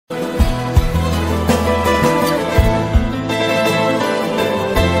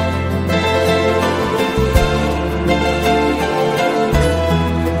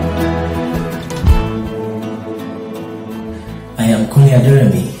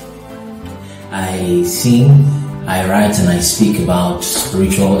I sing, I write, and I speak about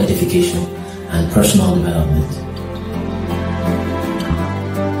spiritual edification and personal development.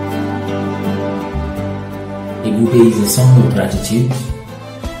 Ebube is a song of gratitude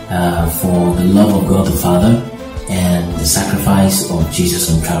for the love of God the Father and the sacrifice of Jesus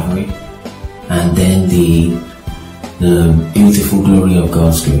on Calvary, and then the beautiful glory of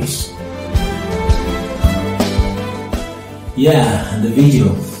God's grace. Yeah, the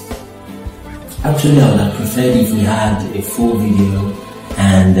video. Actually, I would have preferred if we had a full video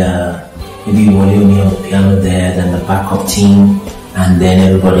and maybe Wally on the piano there, then the backup team, and then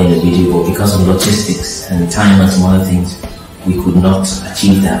everybody in the video. But because of logistics and time and some other things, we could not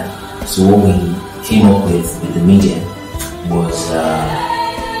achieve that. So what we came up with the media was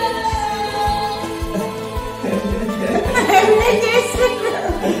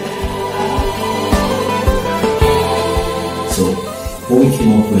so what we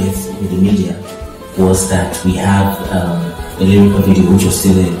came up with the media was that we have a lyrical video which was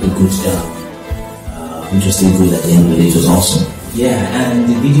still good at the end of the day. It was awesome. Yeah, and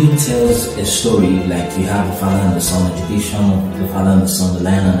the video tells a story like you have the Father and the Son, the depiction of the Father and the Son, the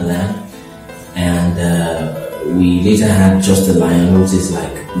Lion and the Lamb, and we later had just the Lion, which is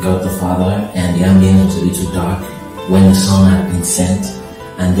like God the Father, and the ambient was a little dark when the Son had been sent,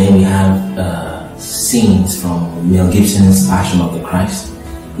 and then we have scenes from Mel Gibson's Passion of the Christ,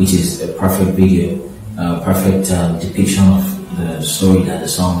 which is a perfect video, perfect depiction of the story that the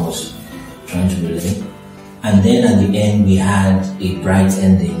song was trying to relate. And then at the end we had a bright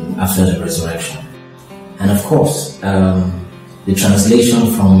ending after the resurrection. And of course, the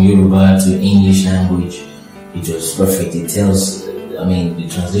translation from Yoruba to English language, it was perfect. It tells, the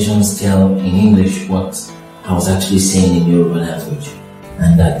translations tell in English what I was actually saying in Yoruba language.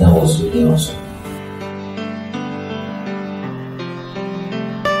 And that was really awesome.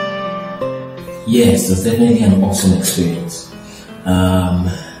 Yes, it was definitely an awesome experience.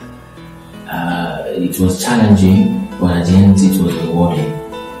 It was challenging, but at the end it was rewarding.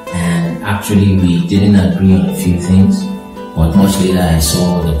 And actually we didn't agree on a few things, but much later I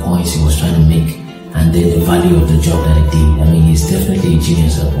saw the points he was trying to make and then the value of the job that he did. He's definitely a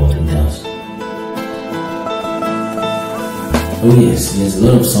genius at what he does. Oh yes, there's a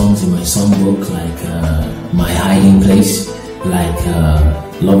lot of songs in my songbook, like My Hiding Place, like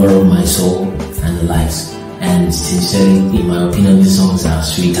Lover of My Soul, and the likes. And sincerely, in my opinion, these songs are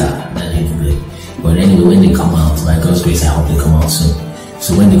sweeter than Ebube. But anyway, when they come out, by God's grace, I hope they come out soon.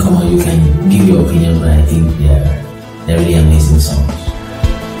 So when they come out, you can give your opinion, but I think they're really amazing songs.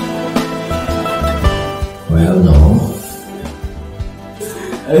 Well, no.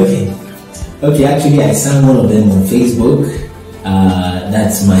 Okay, actually I sang one of them on Facebook.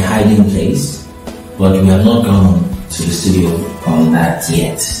 That's My Hiding Place. But we have not gone to the studio on that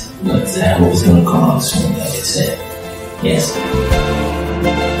yet. But I hope it's going to come out soon, like I said. Yes.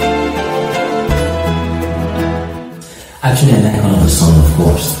 Actually, I like all of the song, of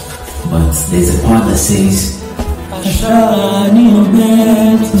course. But there's a part that says,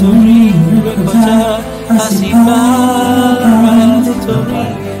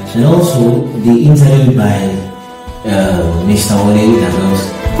 and also the interview by Mr. Wale that goes,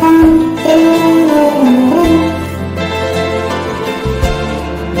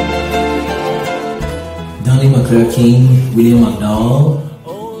 King, William McDowell,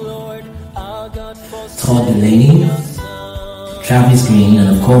 Todd Delaney, Travis Green, and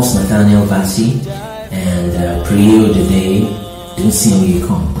of course Nathaniel Bassi, and Prayer of the Day, Don't See When You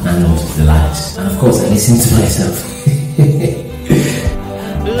Come, and also the lights. And of course I listen to myself.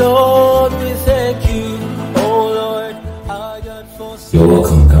 Lord, we thank you, oh Lord, our God for. You're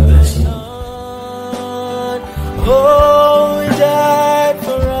welcome, God bless you.